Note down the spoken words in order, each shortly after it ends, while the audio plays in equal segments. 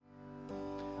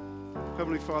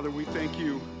Heavenly Father, we thank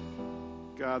you,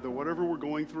 God, that whatever we're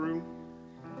going through,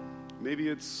 maybe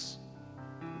it's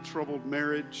a troubled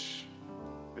marriage,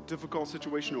 a difficult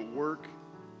situation at work,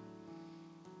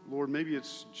 Lord, maybe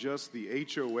it's just the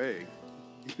HOA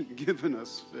giving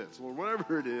us fits. Lord,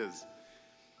 whatever it is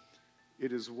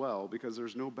well, because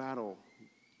there's no battle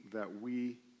that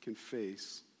we can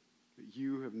face that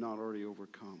you have not already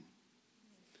overcome.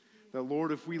 That,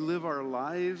 Lord, if we live our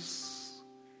lives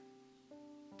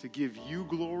to give you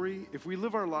glory, if we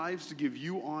live our lives to give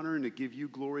you honor and to give you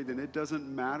glory, then it doesn't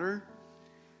matter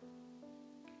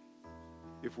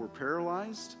if we're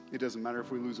paralyzed. It doesn't matter if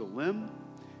we lose a limb.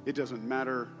 It doesn't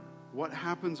matter what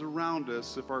happens around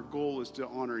us if our goal is to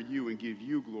honor you and give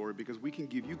you glory, because we can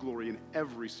give you glory in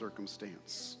every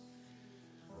circumstance.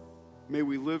 May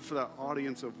we live for that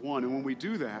audience of one. And when we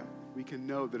do that, we can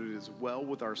know that it is well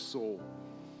with our soul,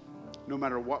 no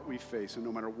matter what we face and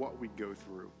no matter what we go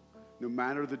through. No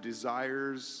matter the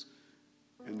desires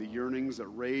and the yearnings that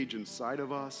rage inside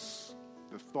of us,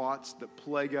 the thoughts that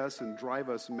plague us and drive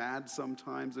us mad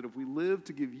sometimes, that if we live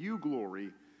to give you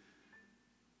glory,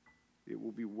 it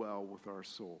will be well with our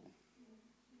soul.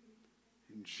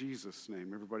 In Jesus'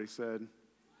 name, everybody said,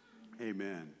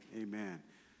 amen. Amen.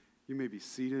 You may be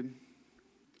seated.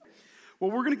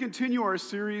 Well, we're going to continue our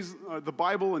series, The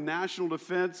Bible and National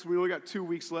Defense. We only got 2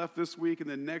 weeks left this week, and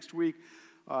then next week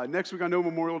I know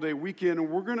Memorial Day weekend,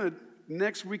 and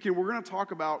next weekend we're going to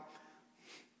talk about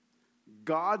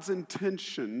God's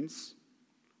intentions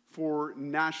for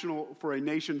a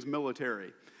nation's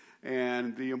military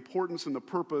and the importance and the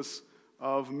purpose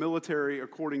of military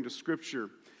according to Scripture.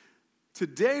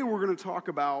 Today we're going to talk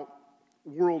about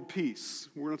world peace.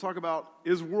 We're going to talk about,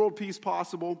 is world peace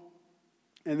possible?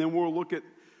 And then we'll look at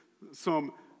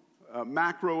some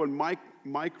macro and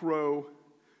micro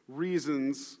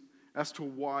reasons as to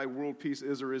why world peace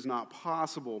is or is not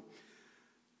possible.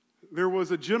 There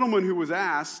was a gentleman who was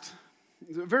asked,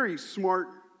 a very smart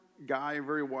guy, a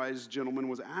very wise gentleman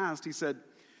was asked, he said,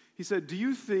 do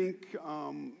you think,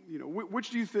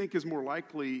 which do you think is more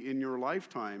likely in your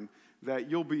lifetime,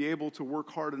 that you'll be able to work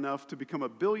hard enough to become a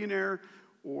billionaire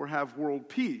or have world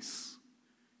peace?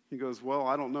 He goes, well,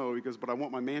 I don't know. He goes, but I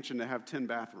want my mansion to have 10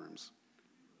 bathrooms.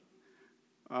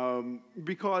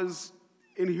 Because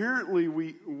inherently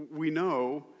we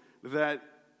know that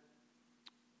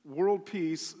world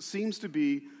peace seems to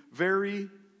be very,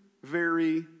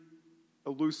 very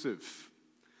elusive.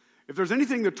 If there's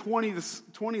anything the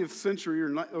 20th century or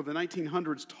the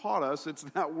 1900s taught us, it's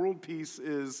that world peace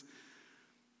is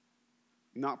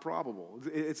not probable.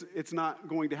 It's not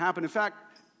going to happen. In fact,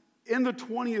 in the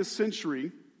 20th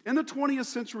century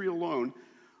alone,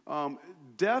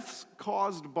 deaths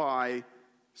caused by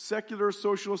secular,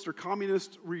 socialist, or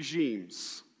communist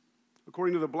regimes,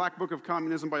 according to the Black Book of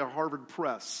Communism by Harvard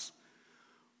Press,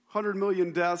 100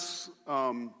 million deaths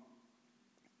in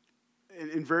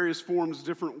various forms,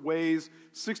 different ways,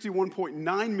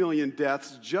 61.9 million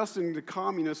deaths just in the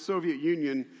communist Soviet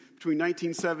Union between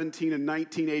 1917 and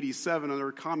 1987 under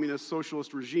a communist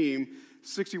socialist regime,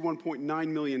 61.9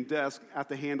 million deaths at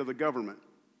the hand of the government.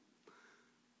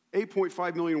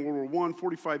 8.5 million in World War I,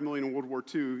 45 million in World War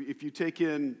II. If you take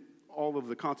in all of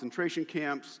the concentration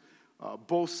camps,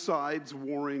 both sides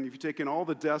warring, if you take in all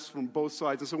the deaths from both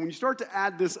sides. And so when you start to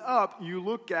add this up, you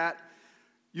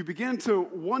begin to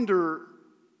wonder,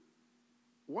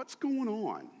 what's going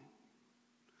on?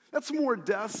 That's more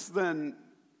deaths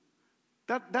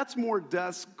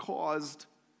caused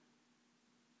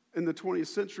in the 20th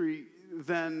century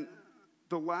than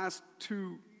the last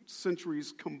 2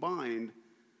 centuries combined.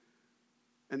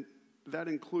 And that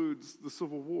includes the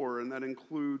Civil War, and that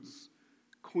includes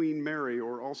Queen Mary,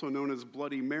 or also known as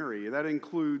Bloody Mary. That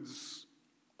includes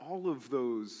all of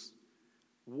those.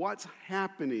 What's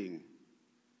happening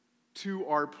to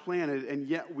our planet, and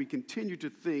yet we continue to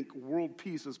think world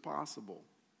peace is possible,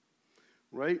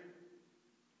 right?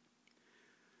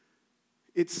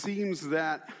 It seems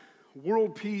that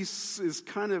world peace is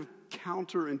kind of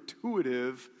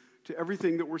counterintuitive to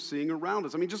everything that we're seeing around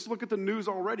us. I mean, just look at the news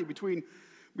already between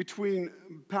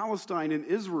Palestine and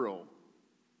Israel,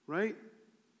 right?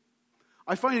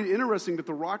 I find it interesting that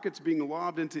the rockets being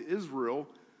lobbed into Israel,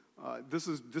 this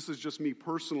is just me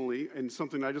personally and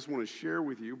something I just want to share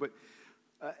with you, but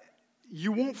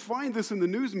you won't find this in the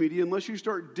news media unless you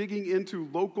start digging into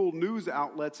local news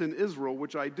outlets in Israel,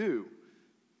 which I do.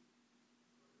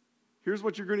 Here's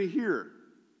what you're going to hear.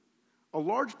 A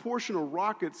large portion of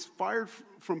rockets fired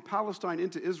from Palestine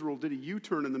into Israel did a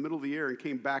U-turn in the middle of the air and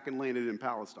came back and landed in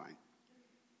Palestine.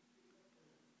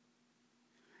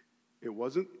 It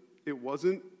wasn't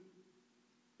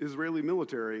Israeli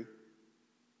military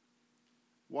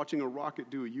watching a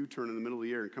rocket do a U-turn in the middle of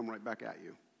the air and come right back at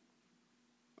you.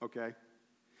 Okay?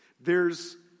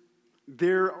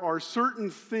 There are certain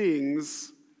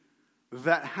things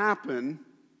that happen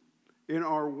in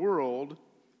our world,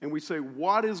 and we say,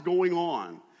 what is going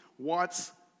on?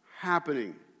 What's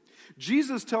happening?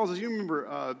 Jesus tells us, you remember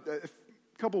a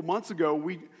couple months ago,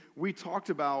 we talked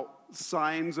about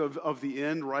signs of the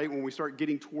end, right? When we start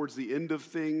getting towards the end of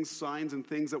things, signs and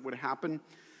things that would happen.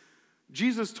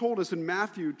 Jesus told us in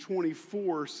Matthew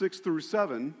 24, 6 through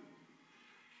 7.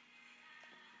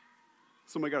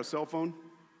 Somebody got a cell phone?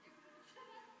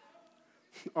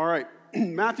 All right.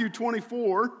 Matthew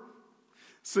 24,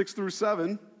 6 through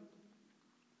 7.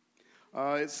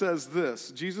 It says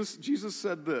this. Jesus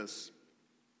said this.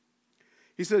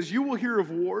 He says, "You will hear of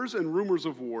wars and rumors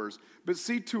of wars, but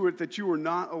see to it that you are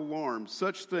not alarmed.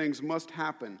 Such things must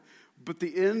happen, but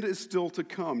the end is still to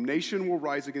come. Nation will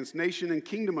rise against nation and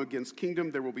kingdom against kingdom.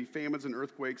 There will be famines and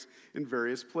earthquakes in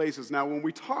various places." Now, when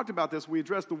we talked about this, we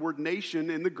addressed the word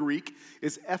nation in the Greek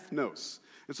is ethnos.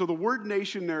 And so the word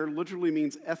nation there literally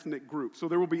means ethnic group. So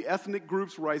there will be ethnic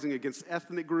groups rising against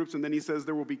ethnic groups, and then he says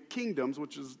there will be kingdoms,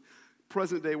 which is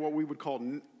present day what we would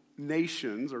call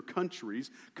nations or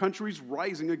countries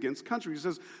rising against countries. He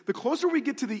says, the closer we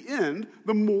get to the end,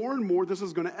 the more and more this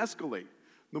is going to escalate.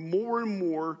 The more and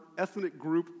more ethnic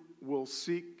group will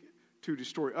seek to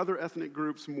destroy other ethnic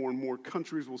groups, more and more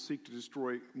countries will seek to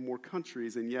destroy more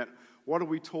countries, and yet, what are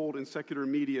we told in secular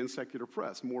media and secular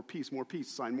press? More peace,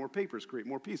 sign more papers, create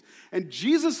more peace. And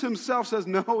Jesus himself says,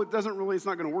 no, it's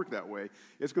not going to work that way.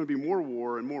 It's going to be more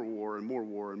war and more war and more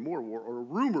war and more war, or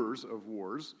rumors of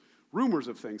wars, rumors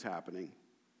of things happening,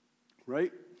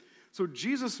 right? So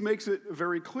Jesus makes it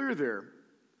very clear there.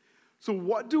 So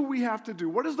what do we have to do?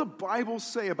 What does the Bible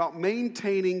say about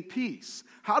maintaining peace?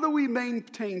 How do we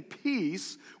maintain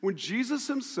peace when Jesus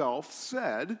himself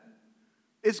said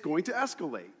it's going to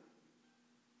escalate?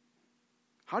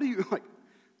 How do you,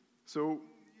 so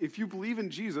if you believe in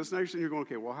Jesus, now you're sitting here going,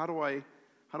 okay, well, how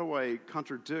do I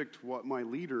contradict what my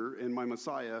leader and my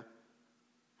Messiah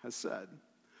has said?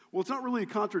 Well, it's not really a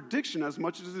contradiction as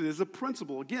much as it is a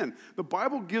principle. Again, the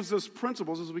Bible gives us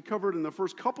principles, as we covered in the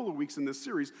first couple of weeks in this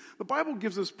series. The Bible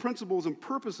gives us principles and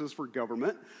purposes for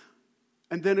government,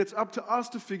 and then it's up to us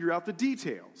to figure out the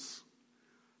details.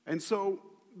 And so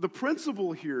the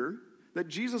principle here that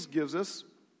Jesus gives us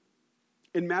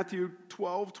in Matthew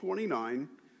 12:29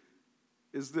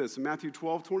 is this. In Matthew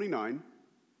 12:29,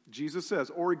 Jesus says,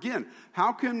 or again,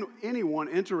 how can anyone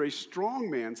enter a strong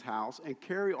man's house and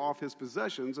carry off his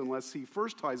possessions unless he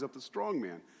first ties up the strong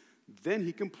man? Then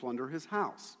he can plunder his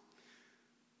house.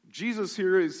 Jesus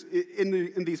here is,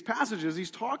 in these passages,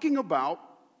 he's talking about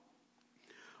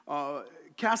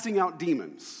casting out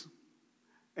demons.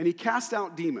 And he casts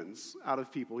out demons out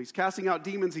of people. He's casting out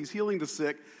demons, he's healing the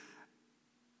sick.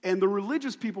 And the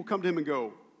religious people come to him and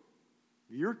go,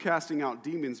 you're casting out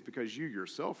demons because you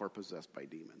yourself are possessed by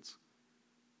demons.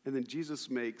 And then Jesus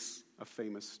makes a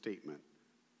famous statement.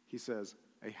 He says,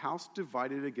 a house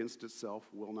divided against itself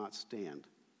will not stand.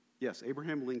 Yes,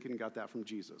 Abraham Lincoln got that from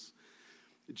Jesus.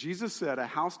 Jesus said, a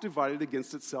house divided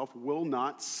against itself will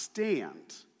not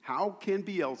stand. How can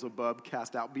Beelzebub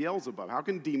cast out Beelzebub? How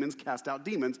can demons cast out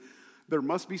demons? There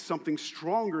must be something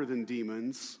stronger than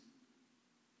demons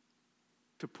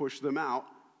to push them out.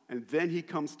 And then he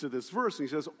comes to this verse and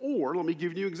he says, or, let me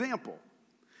give you an example.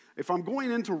 If I'm going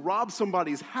in to rob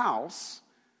somebody's house,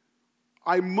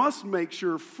 I must make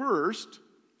sure first,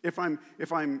 if I'm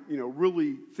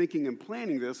really thinking and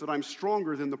planning this, that I'm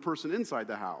stronger than the person inside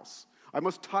the house. I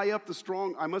must tie up the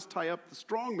strong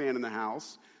man in the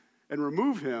house and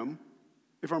remove him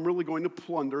if I'm really going to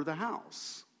plunder the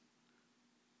house.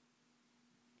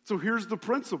 So here's the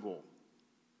principle,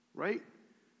 right?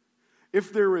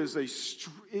 If there is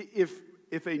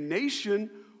if a nation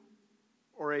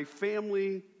or a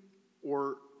family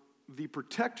or the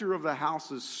protector of the house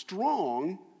is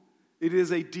strong, it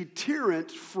is a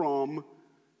deterrent from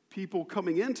people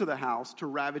coming into the house to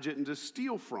ravage it and to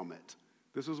steal from it.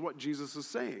 This is what Jesus is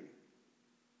saying.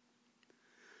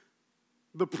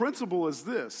 The principle is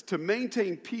this: to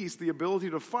maintain peace, the ability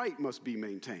to fight must be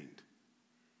maintained.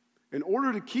 In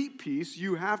order to keep peace,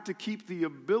 you have to keep the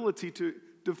ability to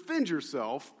defend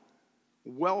yourself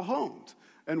well-honed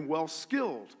and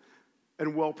well-skilled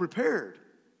and well-prepared.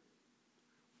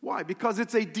 Why? Because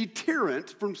it's a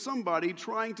deterrent from somebody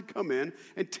trying to come in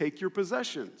and take your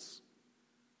possessions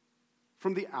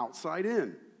from the outside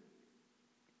in.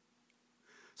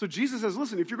 So Jesus says,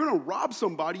 listen, if you're going to rob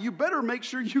somebody, you better make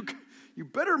sure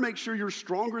you're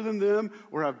stronger than them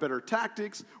or have better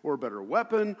tactics or a better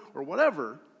weapon or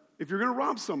whatever if you're going to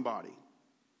rob somebody.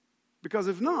 Because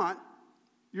if not,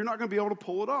 you're not going to be able to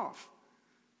pull it off.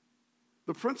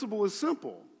 The principle is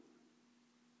simple.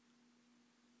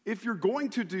 If you're going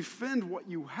to defend what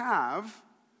you have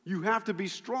to be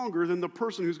stronger than the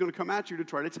person who's going to come at you to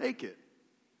try to take it.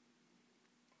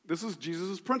 This is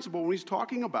Jesus' principle when he's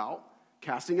talking about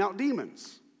casting out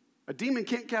demons. A demon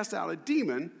can't cast out a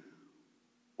demon.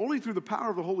 Only through the power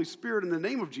of the Holy Spirit in the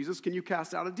name of Jesus can you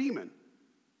cast out a demon.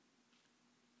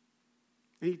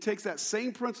 And he takes that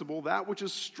same principle, that which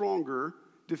is stronger,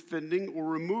 defending or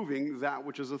removing that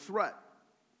which is a threat.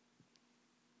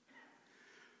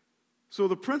 So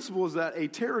the principle is that a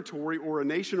territory or a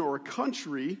nation or a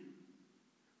country,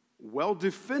 well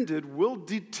defended, will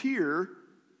deter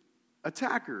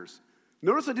attackers.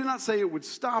 Notice I did not say it would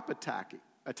stop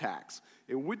attacks.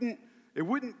 It wouldn't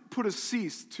put a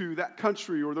cease to that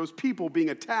country or those people being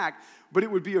attacked, but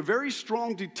it would be a very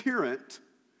strong deterrent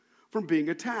from being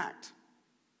attacked.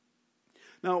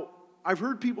 Now, I've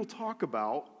heard people talk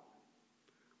about,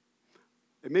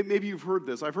 and maybe you've heard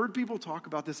this, I've heard people talk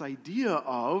about this idea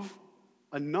of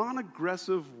a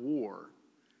non-aggressive war.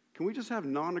 Can we just have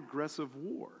non-aggressive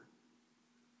war?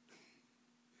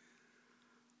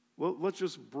 Well, let's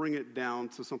just bring it down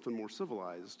to something more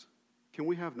civilized. Can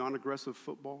we have non-aggressive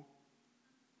football?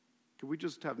 Can we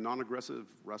just have non-aggressive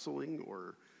wrestling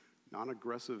or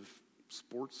non-aggressive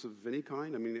sports of any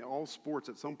kind? I mean, all sports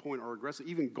at some point are aggressive.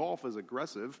 Even golf is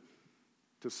aggressive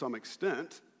to some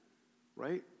extent,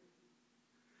 right?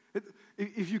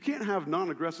 If you can't have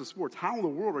non-aggressive sports, how in the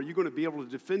world are you going to be able to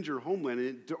defend your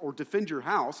homeland or defend your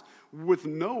house with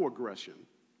no aggression,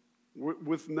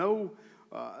 with no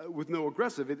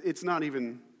aggressive? It's not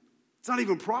even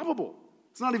probable.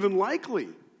 It's not even likely,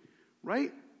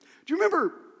 right? Do you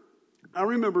remember? I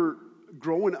remember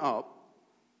growing up.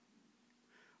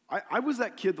 I was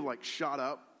that kid that like shot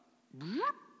up,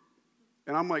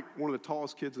 and I'm like one of the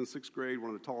tallest kids in 6th grade, one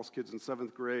of the tallest kids in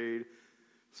 7th grade.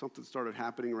 Something started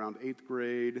happening around 8th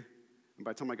grade, and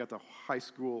by the time I got to high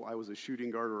school, I was a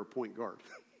shooting guard or a point guard.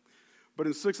 But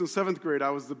in 6th and 7th grade,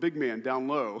 I was the big man down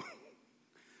low.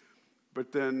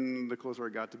 But then the closer I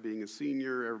got to being a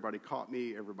senior, everybody caught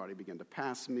me, everybody began to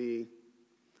pass me.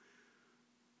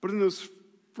 But in those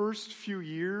first few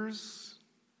years,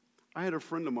 I had a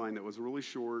friend of mine that was really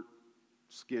short,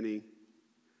 skinny,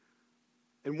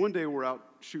 and one day we're out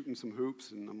shooting some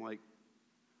hoops, and I'm like,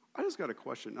 I just got a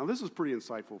question. Now, this is pretty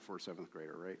insightful for a 7th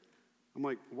grader, right? I'm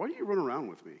like, why do you run around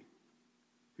with me?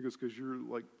 He goes, because you're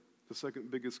like the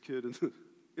second biggest kid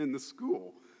in the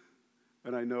school.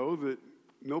 And I know that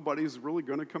nobody's really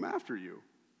going to come after you.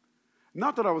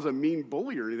 Not that I was a mean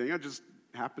bully or anything. I just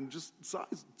happened just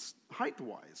size,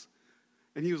 height-wise.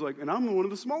 And he was like, and I'm one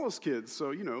of the smallest kids.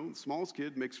 So, the smallest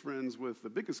kid makes friends with the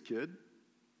biggest kid.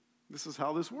 This is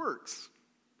how this works,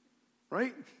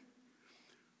 right?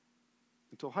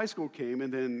 Until high school came,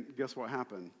 and then guess what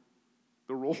happened?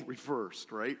 The role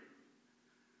reversed, right?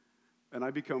 And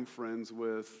I become friends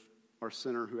with our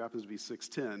center, who happens to be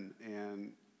 6'10",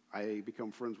 and I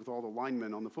become friends with all the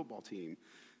linemen on the football team.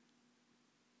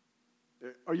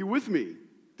 Are you with me?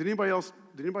 Did anybody else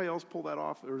pull that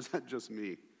off, or is that just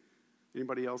me?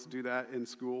 Anybody else do that in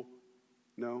school?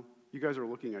 No? You guys are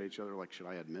looking at each other like, should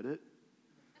I admit it?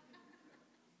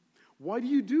 Why do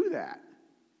you do that?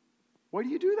 Why do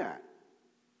you do that?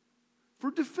 For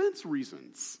defense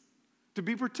reasons, to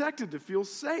be protected, to feel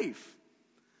safe.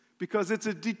 Because it's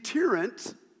a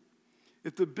deterrent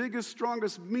if the biggest,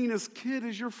 strongest, meanest kid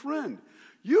is your friend.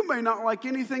 You may not like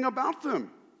anything about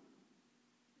them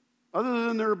other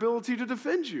than their ability to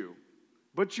defend you,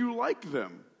 but you like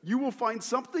them. You will find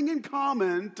something in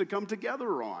common to come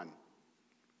together on,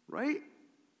 right?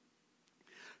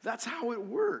 That's how it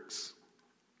works.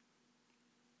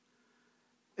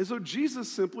 And so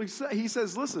Jesus simply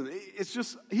says, listen, it's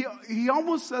just, he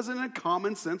almost says it in a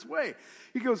common sense way.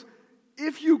 He goes,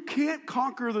 if you can't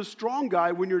conquer the strong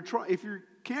guy if you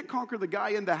can't conquer the guy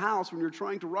in the house when you're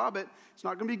trying to rob it, it's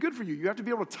not going to be good for you. You have to be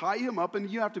able to tie him up, and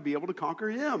you have to be able to conquer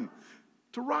him,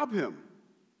 to rob him.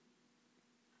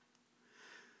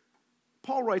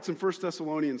 Paul writes in 1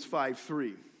 Thessalonians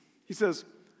 5:3. He says,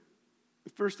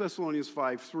 1 Thessalonians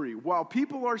 5:3, while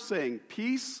people are saying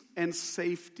peace and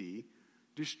safety,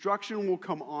 destruction will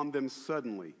come on them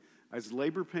suddenly. As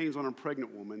labor pains on a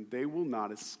pregnant woman, they will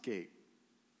not escape.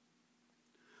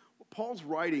 Well, Paul's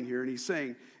writing here, and he's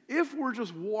saying, if we're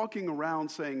just walking around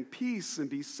saying peace and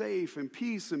be safe and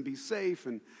peace and be safe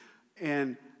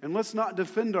and let's not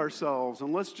defend ourselves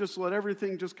and let's just let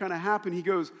everything just kind of happen, he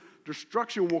goes,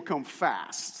 destruction will come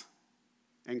fast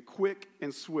and quick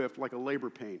and swift like a labor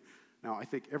pain. Now, I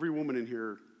think every woman in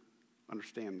here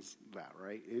understands that,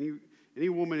 right? Any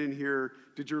woman in here,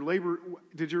 did your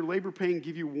labor pain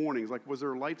give you warnings? Like, was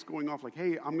there lights going off? Like,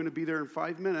 hey, I'm going to be there in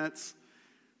 5 minutes.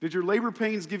 Did your labor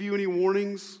pains give you any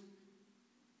warnings?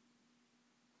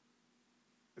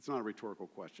 It's not a rhetorical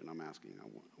question I'm asking. I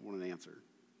want an answer.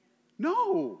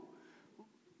 No.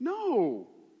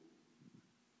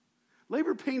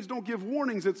 Labor pains don't give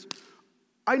warnings. It's,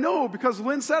 I know because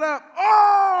Lynn said up.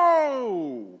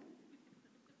 Oh!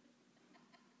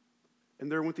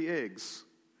 And there went the eggs,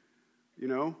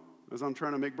 as I'm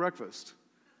trying to make breakfast.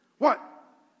 What?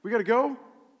 We got to go?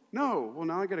 No. Well,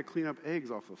 now I got to clean up eggs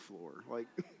off the floor. Like,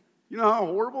 you know how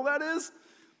horrible that is?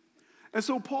 And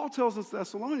so Paul tells us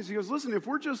Thessalonians, he goes, listen, if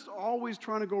we're just always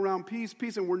trying to go around peace,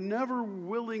 and we're never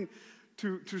willing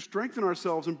to strengthen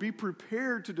ourselves and be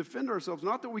prepared to defend ourselves,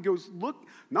 not that we go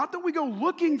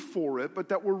looking for it, but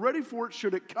that we're ready for it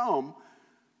should it come.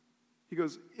 He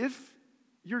goes, if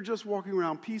you're just walking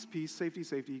around peace, safety,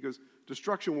 he goes,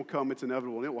 destruction will come, it's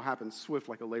inevitable, and it will happen swift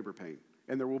like a labor pain,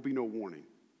 and there will be no warning.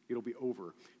 It'll be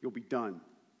over. You'll be done.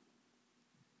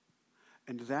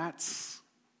 And that's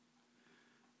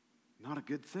not a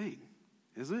good thing,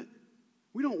 is it?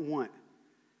 We don't want.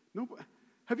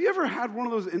 Have you ever had one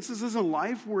of those instances in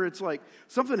life where it's like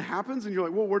something happens and you're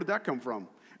like, well, where did that come from?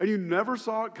 And you never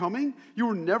saw it coming? You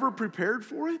were never prepared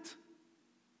for it?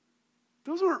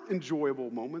 Those aren't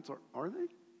enjoyable moments, are they?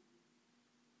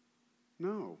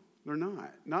 No, they're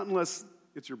not. Not unless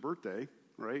it's your birthday,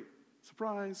 right?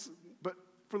 Surprise. But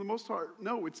for the most part,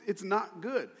 no, it's not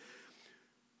good.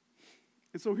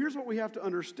 And so here's what we have to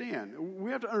understand.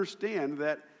 We have to understand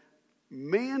that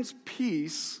man's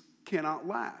peace cannot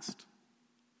last.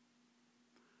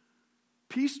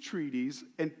 Peace treaties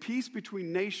and peace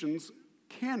between nations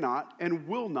cannot and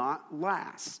will not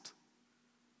last.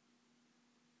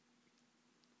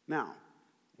 Now,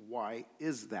 why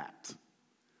is that?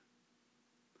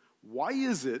 Why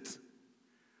is it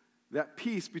that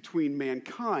peace between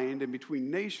mankind and between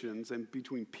nations and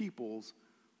between peoples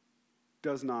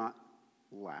does not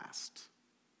last?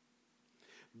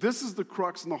 This is the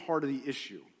crux and the heart of the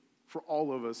issue for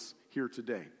all of us here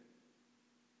today.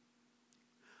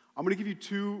 I'm going to give you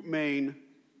two main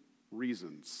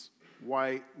reasons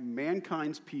why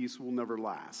mankind's peace will never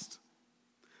last.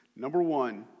 Number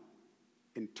one,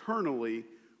 internally,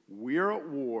 we are at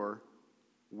war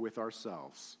with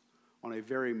ourselves on a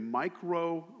very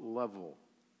micro level.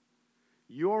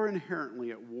 You are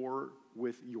inherently at war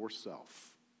with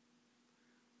yourself.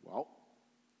 Well,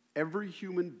 every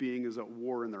human being is at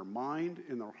war in their mind,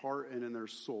 in their heart, and in their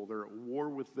soul. They're at war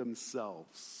with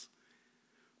themselves.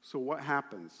 So what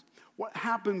happens? What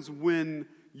happens when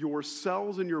your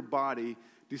cells in your body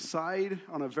decide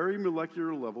on a very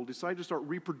molecular level, decide to start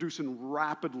reproducing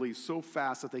rapidly so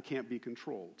fast that they can't be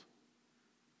controlled?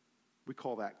 We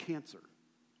call that cancer.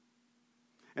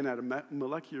 And at a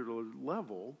molecular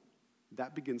level,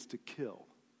 that begins to kill.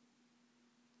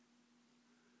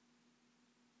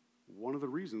 One of the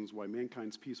reasons why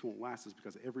mankind's peace won't last is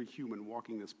because every human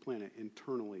walking this planet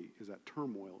internally is at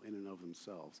turmoil in and of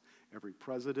themselves. Every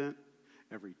president,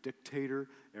 every dictator,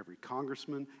 every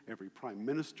congressman, every prime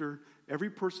minister, every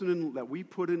person that we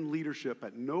put in leadership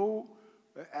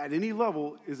at any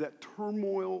level is at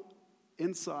turmoil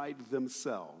inside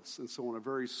themselves. And so on a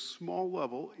very small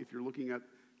level, if you're looking at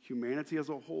humanity as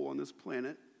a whole on this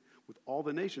planet, with all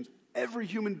the nations, every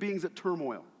human being's at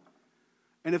turmoil.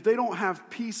 And if they don't have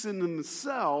peace in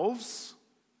themselves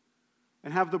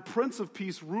and have the Prince of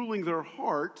Peace ruling their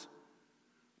heart,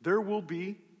 there will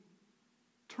be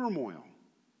turmoil.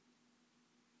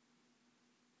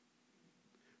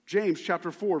 James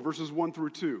chapter 4, verses 1 through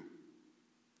 2.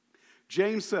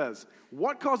 James says,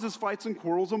 "What causes fights and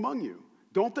quarrels among you?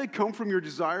 Don't they come from your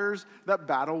desires that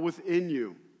battle within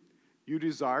you? You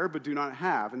desire but do not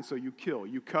have, and so you kill.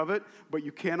 You covet, but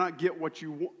you cannot get what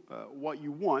you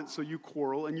want, so you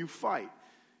quarrel and you fight.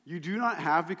 You do not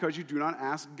have because you do not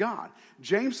ask God."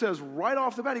 James says right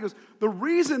off the bat, he goes, the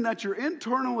reason that you're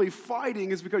internally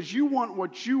fighting is because you want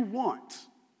what you want.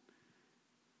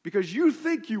 Because you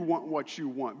think you want what you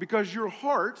want. Because your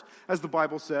heart, as the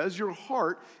Bible says, your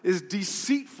heart is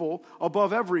deceitful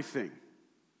above everything.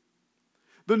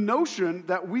 The notion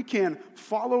that we can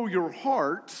follow your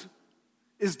heart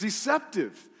is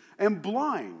deceptive and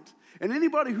blind. And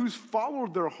anybody who's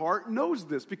followed their heart knows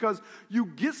this, because you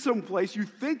get someplace, you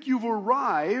think you've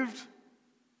arrived,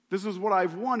 this is what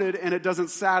I've wanted, and it doesn't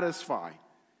satisfy.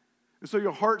 And so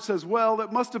your heart says, well,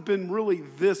 that must have been really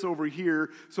this over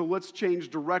here, so let's change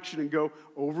direction and go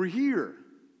over here.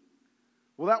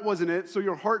 Well, that wasn't it, so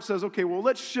your heart says, okay, well,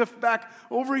 let's shift back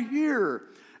over here.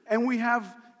 And we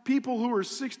have people who are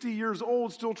 60 years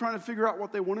old still trying to figure out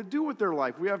what they want to do with their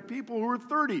life. We have people who are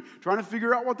 30 trying to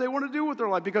figure out what they want to do with their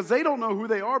life because they don't know who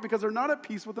they are because they're not at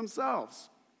peace with themselves.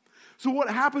 So what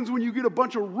happens when you get a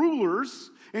bunch of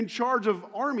rulers in charge of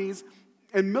armies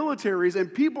and militaries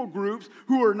and people groups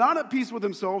who are not at peace with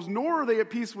themselves, nor are they at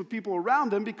peace with people around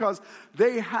them because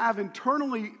they have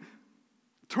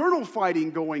internal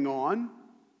fighting going on?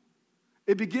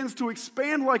 It begins to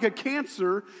expand like a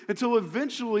cancer until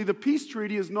eventually the peace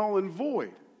treaty is null and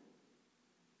void.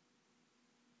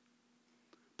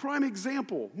 Prime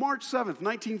example, March 7th,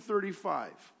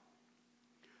 1935.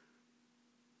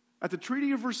 At the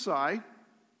Treaty of Versailles,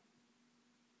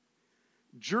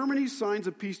 Germany signs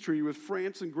a peace treaty with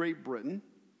France and Great Britain.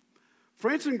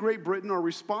 France and Great Britain are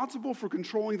responsible for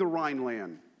controlling the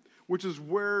Rhineland, which is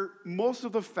where most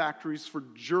of the factories for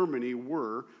Germany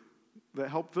were that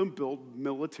helped them build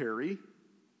military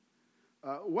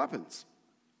weapons.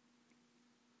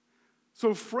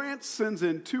 So France sends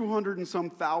in 200 and some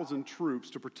thousand troops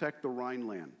to protect the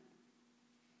Rhineland.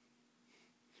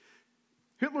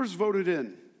 Hitler's voted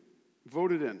in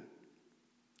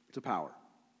to power.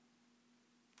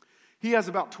 He has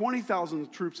about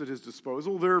 20,000 troops at his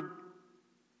disposal. They're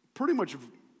pretty much,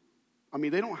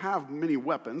 they don't have many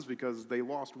weapons because they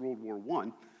lost World War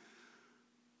I.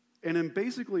 And in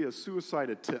basically a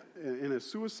suicide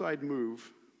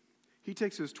move, he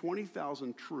takes his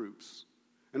 20,000 troops,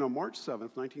 and on March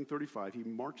 7th, 1935, he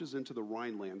marches into the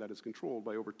Rhineland that is controlled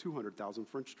by over 200,000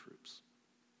 French troops.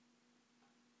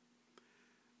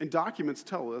 And documents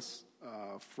tell us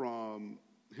from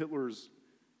Hitler's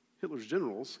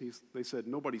generals, they said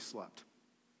nobody slept.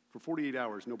 For 48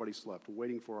 hours, nobody slept,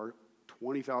 waiting for our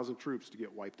 20,000 troops to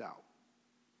get wiped out.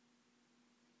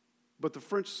 But the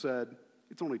French said,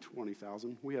 it's only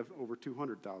 20,000. We have over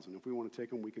 200,000. If we want to take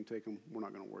them, we can take them. We're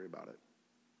not going to worry about it.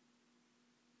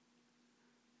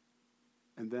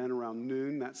 And then around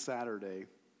noon that Saturday,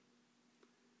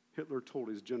 Hitler told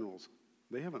his generals,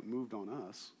 they haven't moved on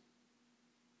us.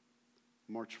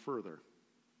 March further.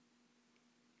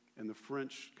 And the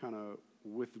French kind of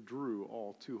withdrew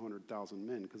all 200,000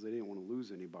 men because they didn't want to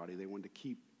lose anybody. They wanted to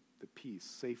keep the peace.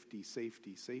 Safety,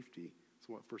 safety, safety. That's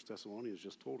what 1 Thessalonians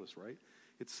just told us, right?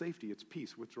 It's safety, it's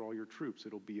peace. Withdraw your troops.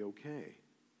 It'll be okay.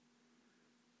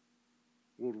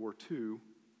 World War II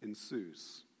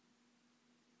ensues.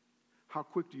 How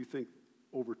quick do you think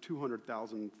over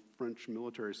 200,000 French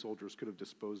military soldiers could have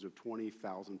disposed of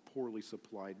 20,000 poorly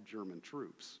supplied German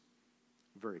troops?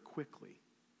 Very quickly.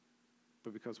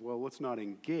 But because, let's not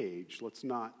engage, let's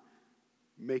not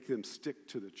make them stick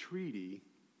to the treaty.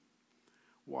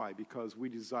 Why? Because we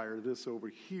desire this over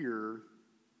here,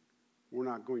 we're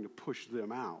not going to push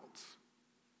them out.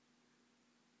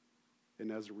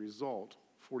 And as a result,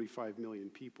 45 million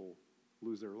people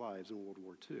lose their lives in World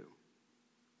War II. Do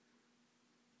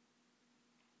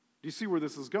you see where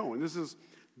this is going?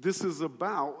 This is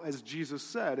about, as Jesus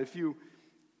said, if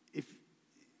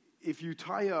you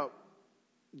tie up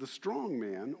the strong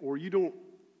man or you don't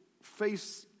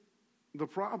face the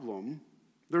problem,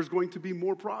 there's going to be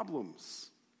more problems.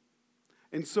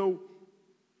 And so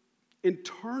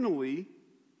internally,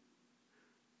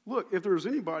 look, if there was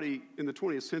anybody in the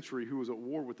 20th century who was at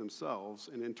war with themselves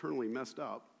and internally messed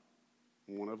up,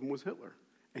 one of them was Hitler.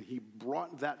 And he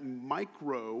brought that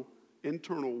micro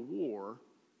internal war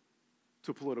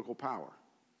to political power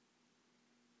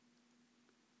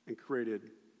and created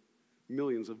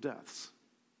millions of deaths.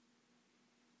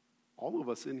 All of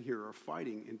us in here are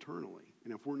fighting internally.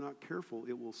 And if we're not careful,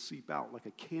 it will seep out like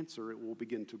a cancer. It will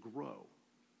begin to grow.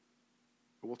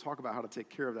 But we'll talk about how to take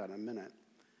care of that in a minute.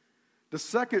 The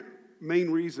second main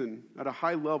reason at a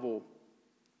high level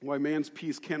why man's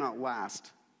peace cannot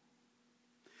last.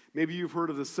 Maybe you've heard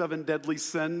of the 7 deadly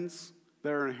sins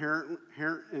that are inherent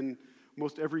in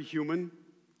most every human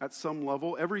at some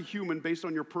level. Every human, based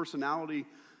on your personality,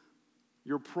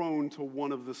 you're prone to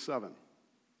one of the 7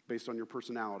 based on your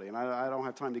personality. And I don't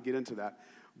have time to get into that.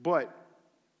 But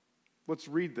let's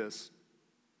read this.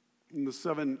 In the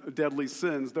 7 deadly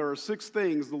sins, there are 6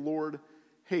 things the Lord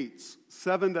hates.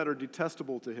 7 that are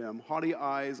detestable to him. Haughty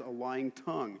eyes, a lying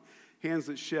tongue, hands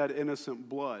that shed innocent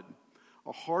blood,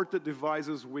 a heart that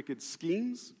devises wicked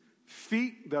schemes,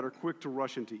 feet that are quick to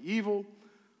rush into evil,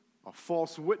 a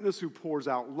false witness who pours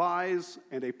out lies,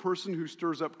 and a person who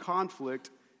stirs up conflict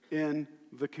in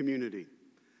the community.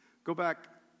 Go back.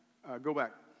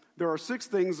 There are 6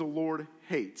 things the Lord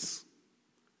hates.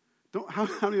 How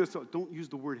many of us don't use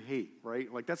the word hate, right?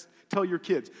 Tell your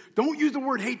kids, don't use the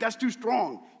word hate, that's too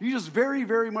strong. You just very,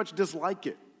 very much dislike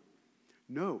it.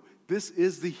 No, this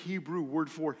is the Hebrew word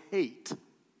for hate.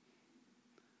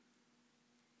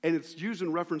 And it's used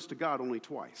in reference to God only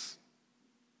twice.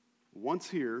 Once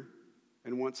here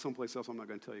and once someplace else I'm not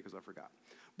going to tell you because I forgot.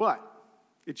 But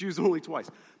it's used only twice.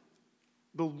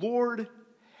 The Lord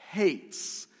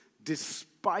hates,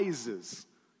 despises.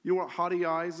 You know what haughty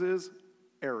eyes is?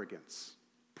 Arrogance,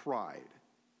 pride.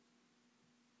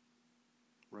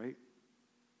 Right?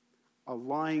 A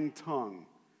lying tongue,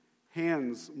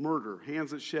 hands, murder,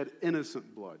 hands that shed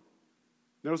innocent blood.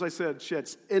 Notice I said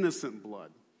sheds innocent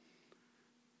blood.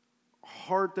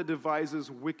 Heart that devises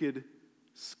wicked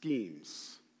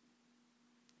schemes.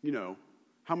 You know,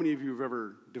 how many of you have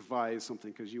ever devised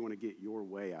something because you want to get your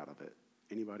way out of it?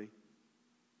 Anybody?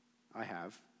 I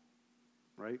have,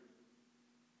 right?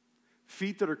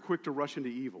 Feet that are quick to rush into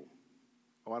evil.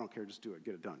 Oh, I don't care, just do it,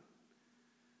 get it done.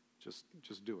 Just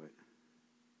do it.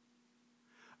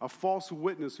 A false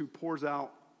witness who pours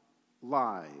out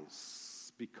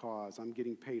lies because I'm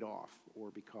getting paid off, or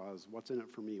because what's in it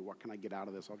for me? What can I get out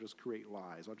of this? I'll just create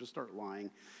lies. I'll just start lying.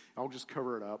 I'll just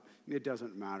cover it up. It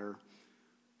doesn't matter.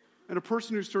 And a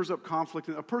person who stirs up conflict,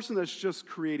 a person that's just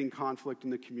creating conflict in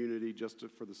the community just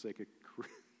for the sake of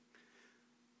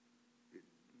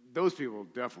those people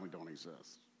definitely don't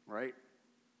exist, right?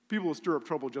 People who stir up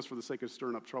trouble just for the sake of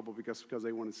stirring up trouble because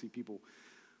they want to see people.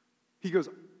 He goes,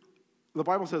 the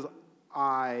Bible says,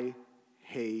 I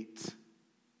hate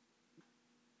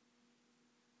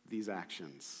these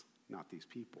actions, not these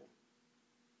people.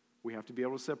 We have to be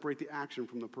able to separate the action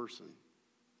from the person.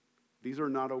 These are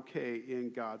not okay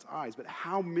in God's eyes. But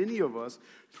how many of us,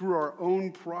 through our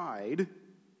own pride,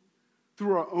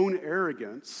 through our own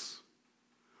arrogance,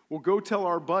 will go tell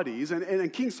our buddies,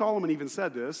 and King Solomon even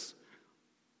said this,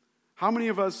 how many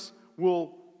of us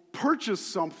will purchase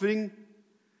something,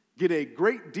 get a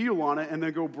great deal on it, and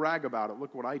then go brag about it?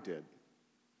 Look what I did.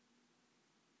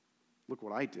 Look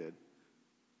what I did.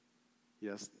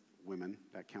 Yes, women,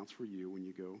 that counts for you when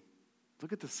you go,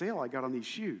 look at the sale I got on these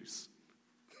shoes.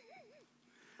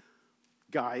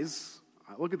 Guys,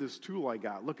 look at this tool I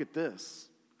got. Look at this.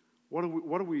 What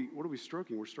are we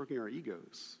stroking? We're stroking our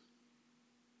egos.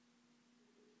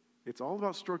 It's all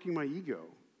about stroking my ego,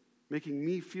 making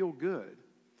me feel good.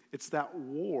 It's that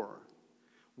war.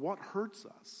 What hurts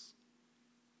us?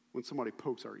 When somebody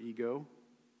pokes our ego,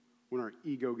 when our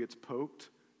ego gets poked,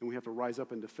 and we have to rise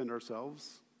up and defend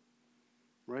ourselves,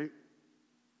 right?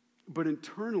 But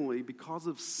internally, because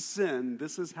of sin,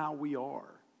 this is how we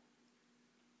are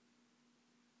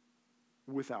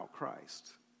without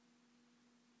Christ,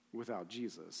 without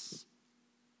Jesus.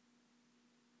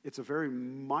 It's a very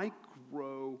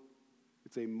micro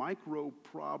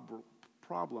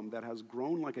problem that has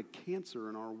grown like a cancer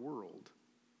in our world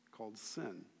called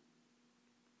sin.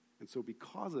 And so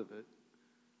because of it,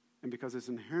 and because it's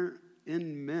inherent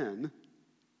in men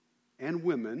and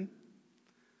women,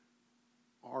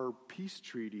 our peace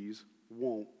treaties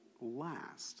won't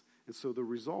last. And so the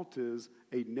result is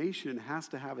a nation has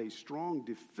to have a strong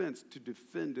defense to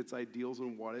defend its ideals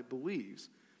and what it believes.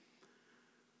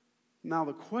 Now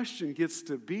the question gets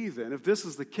to be then, if this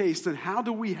is the case, then how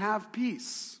do we have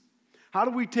peace? How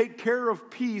do we take care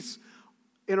of peace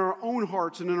in our own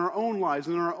hearts and in our own lives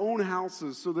and in our own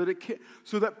houses so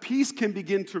that peace can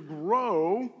begin to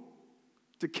grow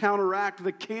to counteract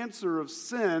the cancer of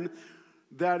sin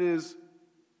that is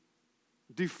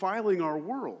defiling our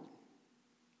world?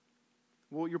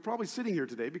 Well, you're probably sitting here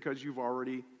today because you've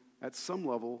already, at some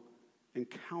level,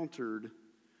 encountered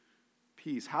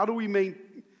peace. How do we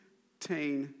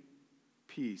maintain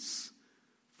peace?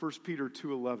 1 Peter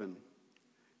 2:11.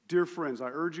 Dear friends, I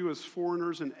urge you as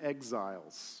foreigners and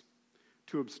exiles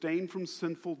to abstain from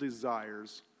sinful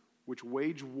desires which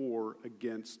wage war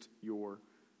against your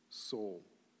soul.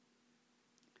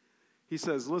 He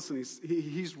says, listen,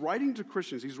 he's writing to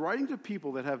Christians. He's writing to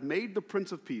people that have made the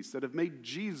Prince of Peace, that have made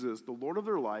Jesus the Lord of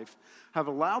their life, have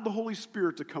allowed the Holy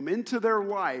Spirit to come into their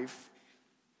life,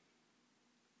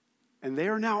 and they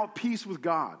are now at peace with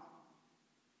God.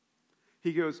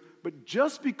 He goes, but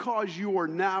just because you are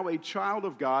now a child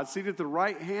of God, seated at the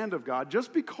right hand of God,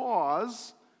 just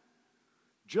because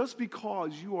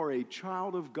you are a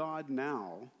child of God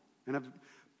now and have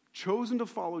chosen to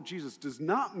follow Jesus does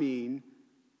not mean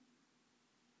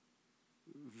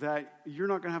that you're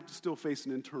not going to have to still face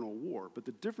an internal war. But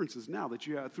the difference is now that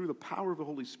you have, through the power of the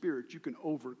Holy Spirit, you can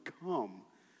overcome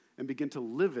and begin to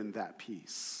live in that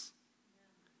peace.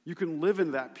 You can live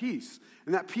in that peace.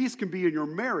 And that peace can be in your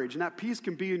marriage, and that peace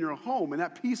can be in your home, and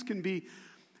that peace can be,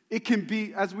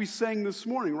 as we sang this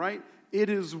morning, right? It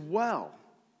is well.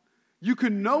 You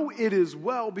can know it is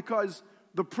well because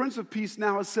the Prince of Peace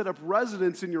now has set up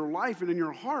residence in your life and in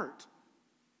your heart.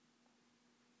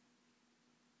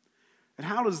 And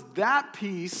how does that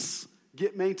peace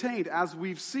get maintained, as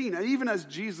we've seen, and even as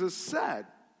Jesus said.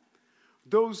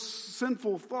 Those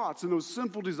sinful thoughts and those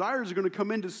sinful desires are going to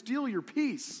come in to steal your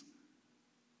peace.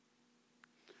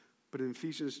 But in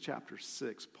Ephesians chapter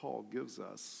 6, Paul gives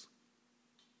us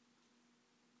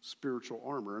spiritual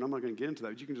armor. And I'm not going to get into that,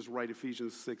 but you can just write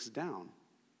Ephesians 6 down.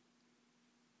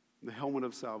 The helmet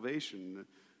of salvation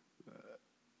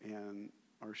and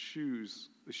our shoes,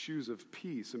 the shoes of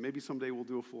peace. And maybe someday we'll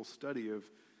do a full study of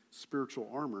spiritual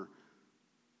armor.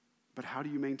 But how do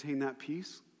you maintain that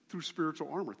peace? Through spiritual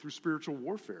armor, through spiritual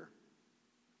warfare.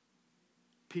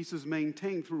 Peace is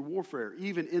maintained through warfare,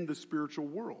 even in the spiritual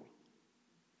world.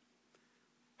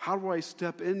 How do I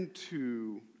step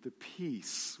into the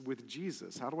peace with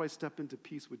Jesus? How do I step into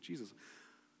peace with Jesus?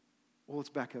 Well, let's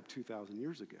back up 2,000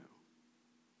 years ago.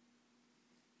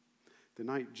 The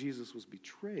night Jesus was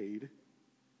betrayed,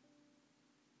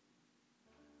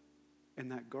 in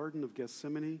that Garden of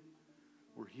Gethsemane,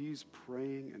 where he's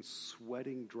praying and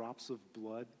sweating drops of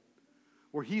blood,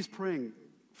 where he's praying,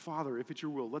 Father, if it's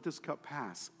your will, let this cup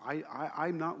pass.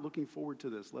 I'm not looking forward to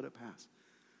this. Let it pass.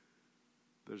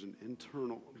 There's an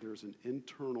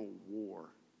internal war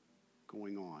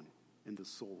going on in the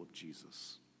soul of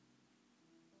Jesus.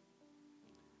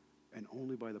 And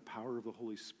only by the power of the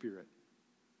Holy Spirit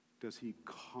does he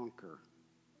conquer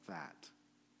that.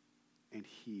 And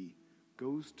he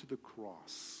goes to the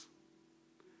cross.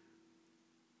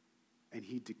 And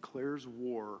he declares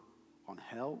war on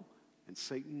hell and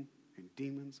Satan and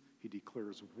demons. He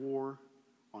declares war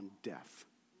on death.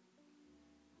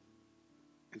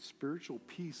 And spiritual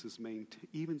peace is maintained,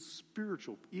 even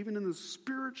in the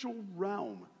spiritual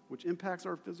realm, which impacts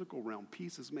our physical realm,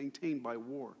 peace is maintained by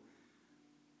war.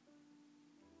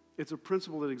 It's a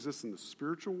principle that exists in the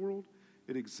spiritual world.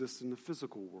 It exists in the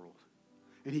physical world.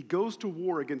 And he goes to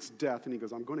war against death, and he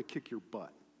goes, I'm going to kick your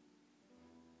butt.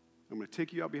 I'm going to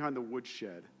take you out behind the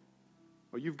woodshed.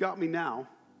 Well, you've got me now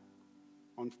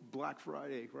on Black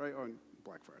Friday, right? On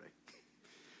Black Friday.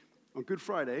 On Good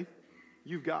Friday,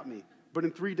 you've got me. But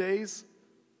in 3 days,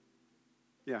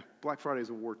 yeah, Black Friday is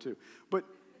a war too. But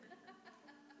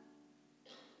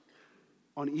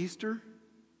on Easter,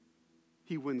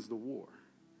 he wins the war.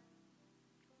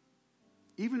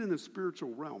 Even in the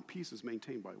spiritual realm, peace is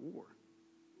maintained by war.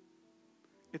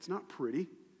 It's not pretty.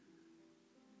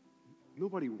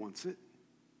 Nobody wants it.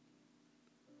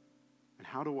 And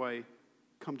how do I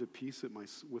come to peace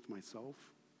with myself?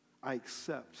 I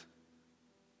accept,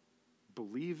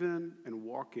 believe in, and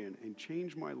walk in, and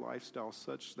change my lifestyle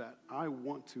such that I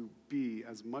want to be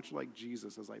as much like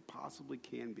Jesus as I possibly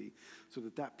can be, so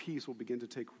that that peace will begin to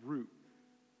take root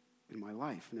in my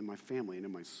life and in my family and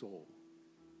in my soul.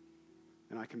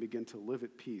 And I can begin to live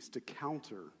at peace, to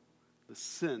counter the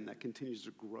sin that continues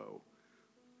to grow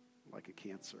like a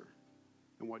cancer.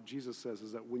 And what Jesus says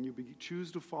is that when you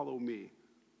choose to follow me,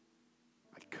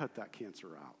 I cut that cancer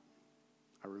out.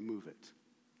 I remove it.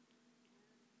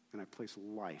 And I place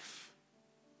life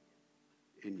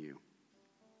in you.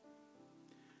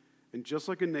 And just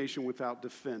like a nation without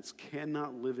defense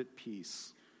cannot live at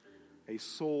peace, a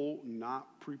soul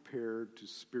not prepared to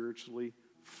spiritually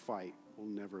fight will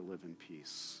never live in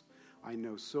peace. I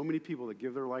know so many people that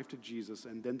give their life to Jesus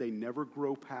and then they never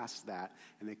grow past that,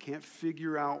 and they can't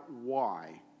figure out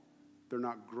why they're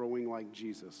not growing like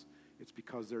Jesus. It's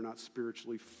because they're not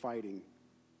spiritually fighting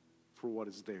for what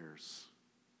is theirs,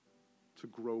 to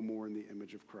grow more in the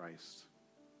image of Christ.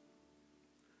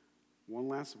 One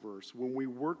last verse. When we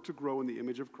work to grow in the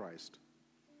image of Christ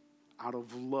out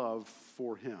of love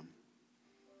for him,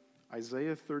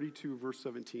 Isaiah 32 verse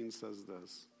 17 says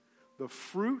this: the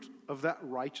fruit of that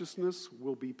righteousness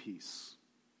will be peace.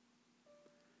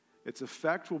 Its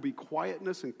effect will be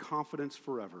quietness and confidence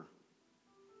forever.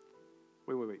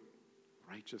 Wait.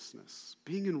 Righteousness.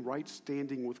 Being in right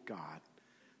standing with God.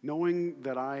 Knowing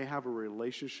that I have a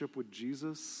relationship with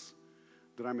Jesus,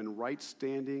 that I'm in right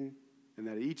standing, and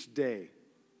that each day,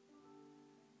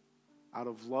 out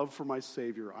of love for my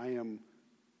Savior, I am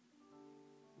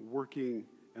working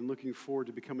and looking forward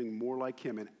to becoming more like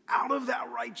him. And out of that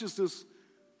righteousness,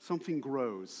 something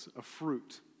grows, a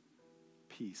fruit,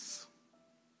 peace.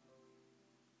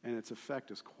 And its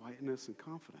effect is quietness and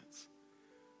confidence.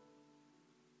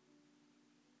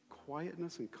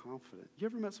 Quietness and confidence. You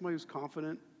ever met somebody who's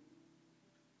confident?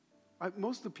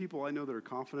 Most of the people I know that are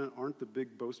confident aren't the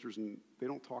big boasters, and they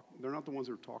don't talk. They're not the ones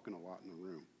that are talking a lot in the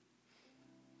room.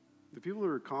 The people that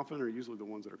are confident are usually the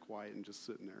ones that are quiet and just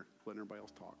sitting there letting everybody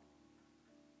else talk.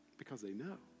 Because they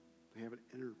know. They have an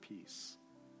inner peace.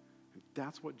 And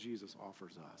that's what Jesus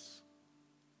offers us,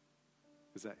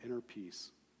 is that inner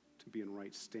peace to be in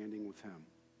right standing with him.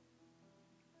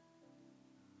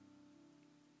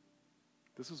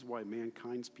 This is why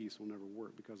mankind's peace will never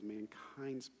work, because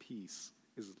mankind's peace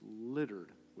is littered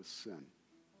with sin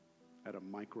at a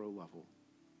micro level.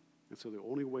 And so the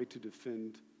only way to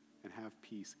defend and have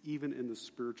peace, even in the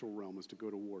spiritual realm, is to go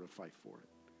to war to fight for it.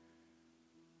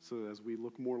 So that as we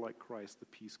look more like Christ, the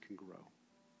peace can grow.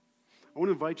 I want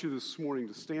to invite you this morning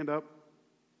to stand up.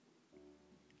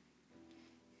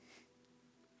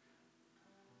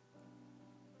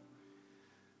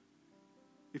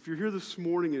 If you're here this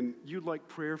morning and you'd like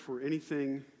prayer for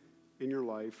anything in your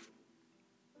life,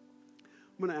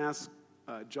 I'm going to ask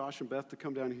Josh and Beth to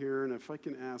come down here, and if I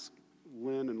can ask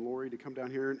Lynn and Lori to come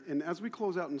down here. And as we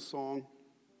close out in song,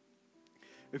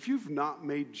 if you've not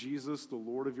made Jesus the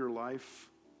Lord of your life,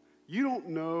 you don't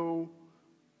know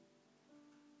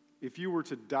if you were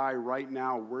to die right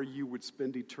now where you would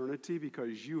spend eternity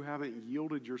because you haven't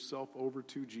yielded yourself over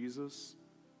to Jesus.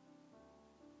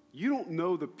 You don't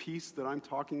know the peace that I'm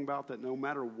talking about, that no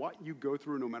matter what you go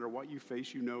through, no matter what you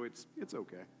face, you know it's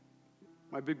okay.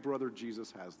 My big brother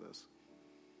Jesus has this.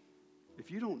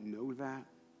 If you don't know that,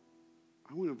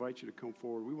 I want to invite you to come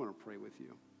forward. We want to pray with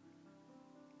you.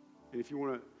 And if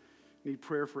you need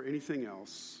prayer for anything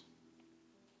else,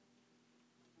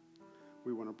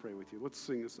 we want to pray with you. Let's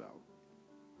sing this out.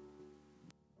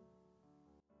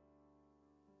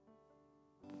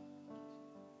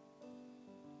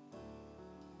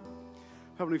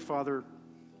 Heavenly Father,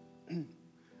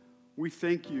 we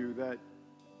thank you that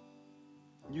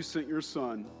you sent your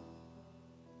Son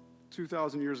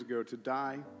 2,000 years ago to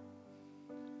die,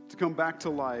 to come back to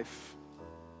life,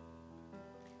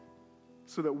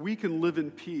 so that we can live in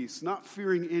peace, not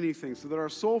fearing anything, so that our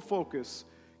sole focus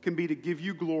can be to give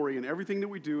you glory in everything that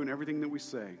we do and everything that we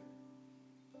say.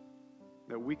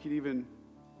 That we can even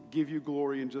give you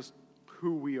glory in just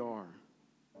who we are.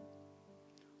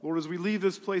 Lord, as we leave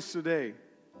this place today,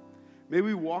 may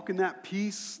we walk in that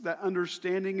peace, that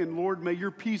understanding, and Lord, may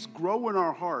your peace grow in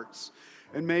our hearts,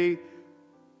 and may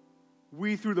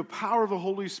we, through the power of the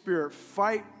Holy Spirit,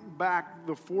 fight back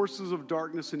the forces of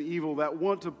darkness and evil that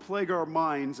want to plague our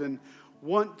minds and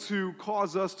want to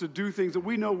cause us to do things that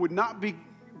we know would not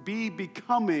be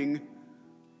becoming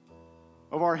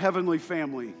of our heavenly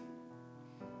family.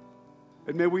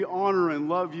 And may we honor and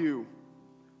love you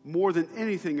more than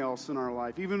anything else in our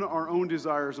life, even our own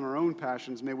desires and our own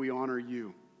passions. May we honor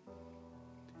you.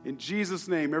 In Jesus'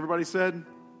 name, everybody said,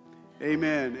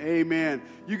 amen. Amen.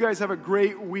 You guys have a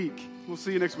great week. We'll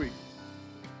see you next week.